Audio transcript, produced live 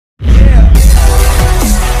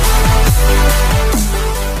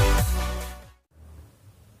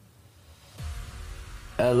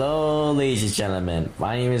Hello, ladies and gentlemen.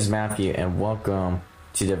 My name is Matthew, and welcome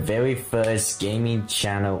to the very first gaming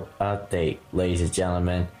channel update, ladies and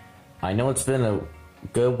gentlemen. I know it's been a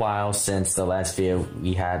good while since the last video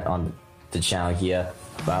we had on the channel here,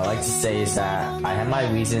 but I like to say is that I have my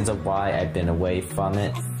reasons of why I've been away from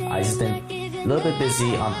it. I've just been a little bit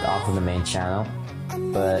busy off of the main channel,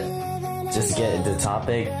 but just to get into the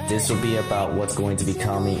topic, this will be about what's going to be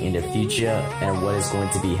coming in the future and what is going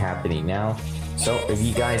to be happening now. So if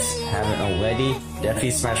you guys haven't already,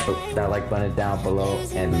 definitely smash that like button down below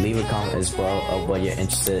and leave a comment as well of what you're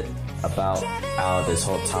interested about out of this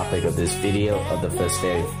whole topic of this video of the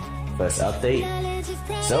very first update.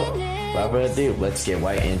 So without further ado, let's get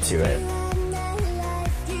right into it.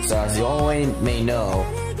 So as you all may know,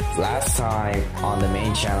 last time on the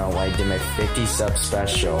main channel when I did my 50 sub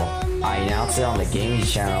special, I announced it on the gaming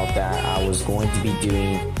channel that I was going to be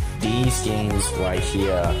doing these games right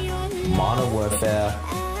here: Modern Warfare,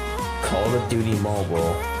 Call of Duty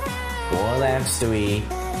Mobile, Borderlands 3,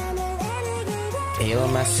 Halo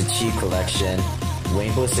Master Chief Collection,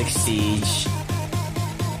 Rainbow Six Siege,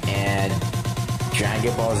 and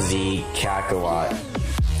Dragon Ball Z Kakarot.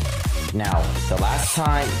 Now, the last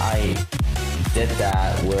time I did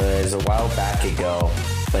that was a while back ago,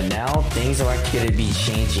 but now things are actually going to be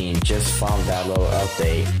changing just from that little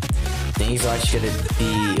update. Things are actually going to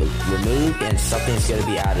be removed and something's going to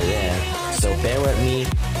be added in. So bear with me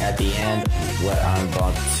at the end what I'm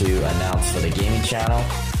about to announce for the gaming channel.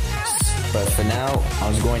 But for now, I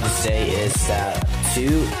was going to say is that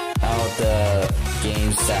 2 out of the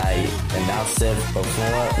games that I announced it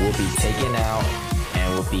before will be taken out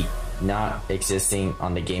and will be not existing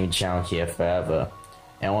on the gaming channel here forever.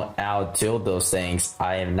 And out of 2 of those things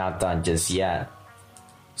I have not done just yet.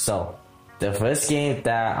 So the first game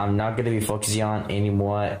that I'm not going to be focusing on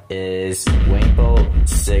anymore is Rainbow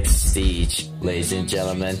Six Siege, ladies and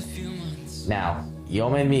gentlemen. Now, you all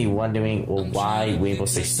may be wondering, well, why Rainbow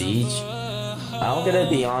Six Siege? I'm gonna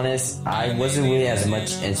be honest, I wasn't really as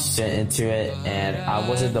much interested into it, and I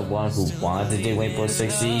wasn't the one who wanted to do Rainbow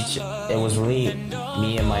Six Siege. It was really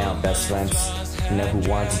me and my best friends, who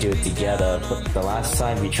wanted to do it together. But the last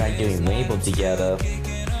time we tried doing Rainbow together,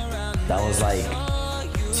 that was like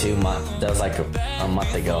 2 months. That was like a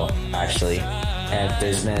month ago, actually. And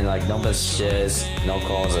there's been like no messages, no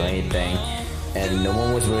calls or anything, and no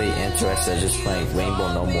one was really interested just playing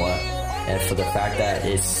Rainbow no more. And for the fact that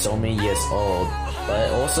it's so many years old,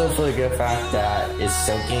 but also for the good fact that it's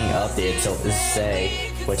still getting updated till this day,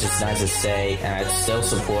 which is nice to say, and I still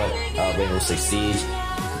support Rainbow Six Siege,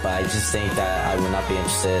 but I just think that I would not be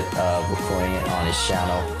interested recording it on his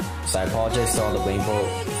channel. So I apologize to all the Rainbow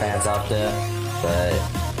fans out there, but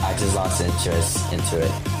I just lost interest into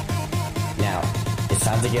it. Now, it's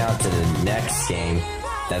time to get on to the next game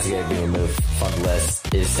that's going to be removed from the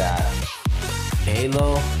list, is that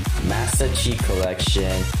Halo Master Chief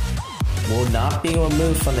Collection will not be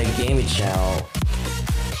removed from the gaming channel,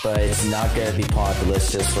 but it's not going to be part of the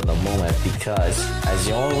list just for the moment, because as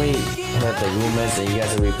you already heard the rumors and you guys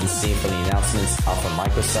have already been seeing from the announcements off of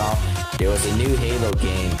Microsoft, there was a new Halo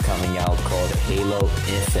game coming out called Halo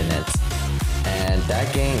Infinite. And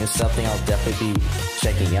that game is something I'll definitely be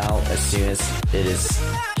checking out as soon as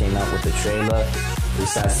it came out with the trailer,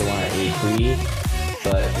 besides the one at E3.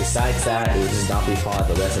 But besides that, it will just not be part of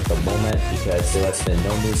the list at the moment because there has been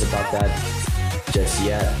no news about that just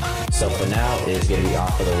yet. So for now, it is going to be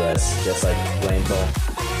off of the list, just like Rainbow.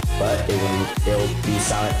 But it'll be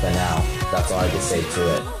silent for now. That's all I can say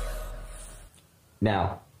to it.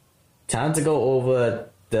 Now, time to go over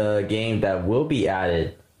the game that will be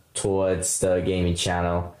added towards the gaming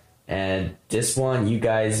channel. And this one you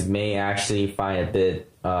guys may actually find a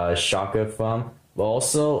bit shocker from, but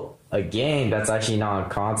also a game that's actually not on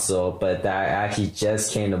console, but that actually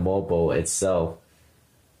just came to mobile itself.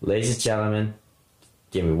 Ladies and gentlemen,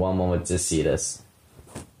 give me one moment to see this.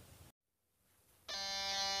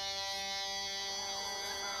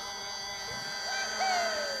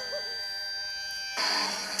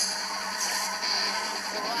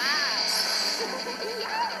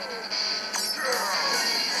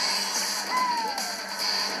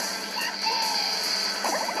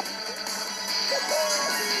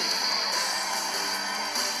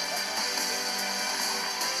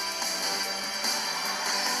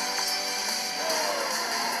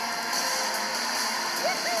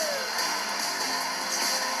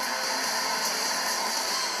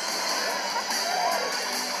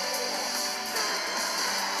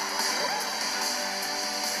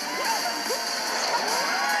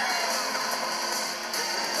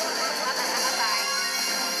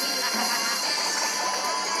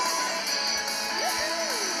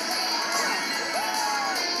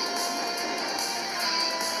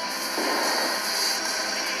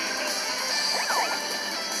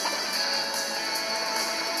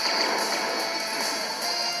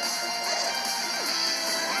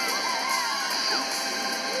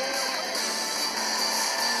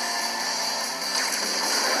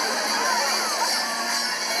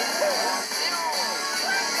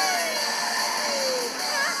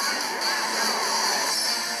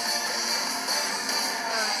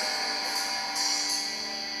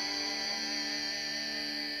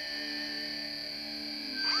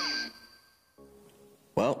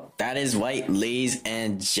 That is right, ladies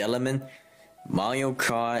and gentlemen. Mario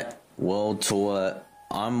Kart World Tour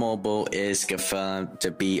on mobile is confirmed to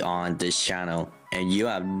be on this channel. And you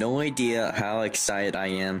have no idea how excited I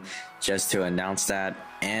am just to announce that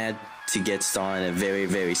and to get started very,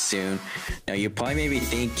 very soon. Now, you probably may be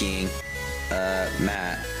thinking,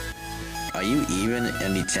 Matt, are you even a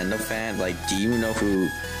Nintendo fan? Like, do you know who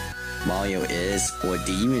Mario is? Or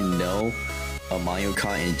do you even know of Mario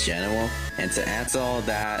Kart in general? And to answer all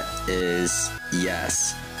that is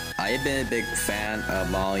yes. I have been a big fan of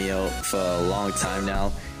Mario for a long time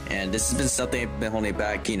now, and this has been something I've been holding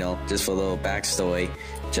back, you know, just for a little backstory,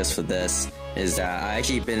 just for this, is that I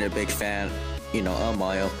actually been a big fan, you know, of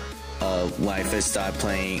Mario when I first started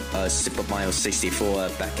playing Super Mario 64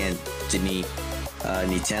 back in the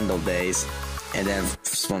Nintendo days. And then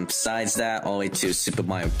from besides that, all the way to Super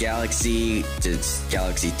Mario Galaxy, to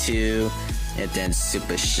Galaxy 2, and then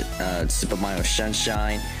Super Mario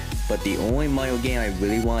Sunshine. But the only Mario game I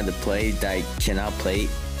really wanted to play that I cannot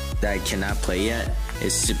play yet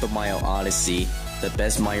is Super Mario Odyssey, the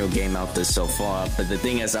best Mario game out there so far. But the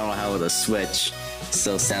thing is, I don't have a Switch,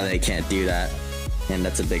 so sadly I can't do that, and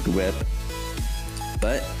that's a big rip.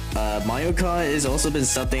 But Mario Kart has also been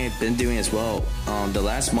something I've been doing as well. The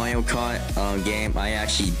last Mario Kart game I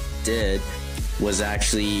actually did was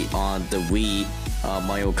actually on the Wii,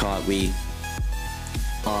 Mario Kart Wii.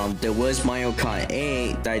 There was Mario Kart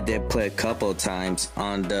 8 that I did play a couple of times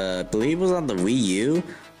on the, I believe it was on the Wii U,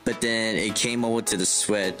 but then it came over to the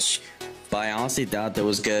Switch. But I honestly thought there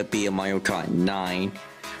was gonna be a Mario Kart 9.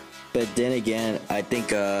 But then again, I think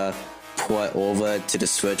port over to the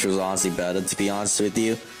Switch was honestly better, to be honest with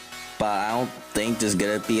you. But I don't think there's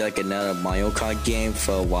gonna be like another Mario Kart game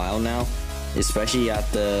for a while now, especially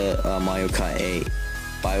after Mario Kart 8.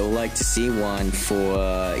 But I would like to see one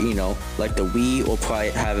for, you know, like the Wii, or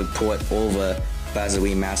probably have it port over as a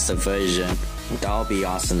remastered version. That would be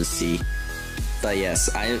awesome to see. But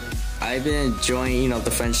yes, I've been enjoying, you know,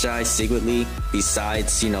 the franchise secretly,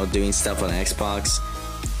 besides, you know, doing stuff on Xbox.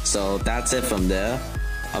 So that's it from there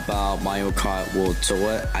about Mario Kart World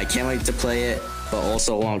Tour. I can't wait to play it, but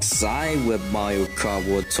also alongside with Mario Kart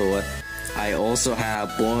World Tour, I also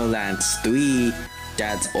have Borderlands 3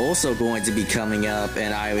 that's also going to be coming up,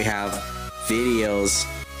 and I have videos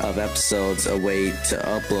of episodes away to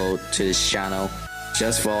upload to this channel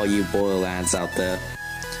just for all you Borderlands out there.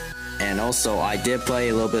 And also, I did play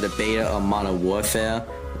a little bit of beta of Modern Warfare,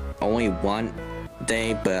 only one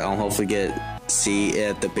day, but I'll hopefully see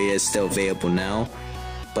if the beta is still available now.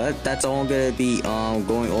 But that's all I'm gonna be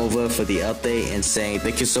going over for the update, and saying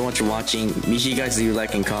thank you so much for watching. Make sure you guys leave a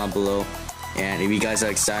like and comment below, and if you guys are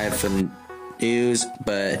excited for the news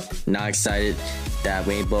but not excited that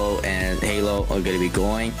Rainbow and Halo are gonna be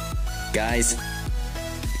going, guys,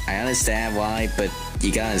 I understand why, but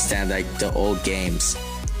you gotta understand like the old games,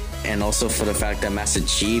 and also for the fact that Master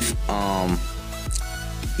Chief,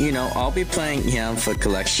 you know, I'll be playing him for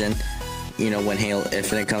collection, you know, when Halo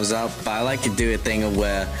Infinite comes out. But I like to do a thing of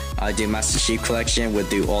where I do Master Chief collection, would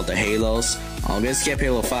do all the Halos. I'm gonna skip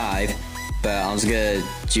Halo 5, but I'm just gonna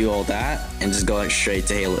do all that and just go straight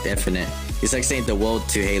to Halo Infinite. It's like saying the world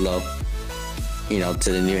to Halo, you know,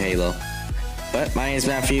 to the new Halo. But my name is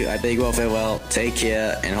Matthew. I bid you all farewell. Take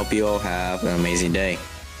care, and hope you all have an amazing day.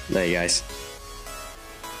 Later, guys.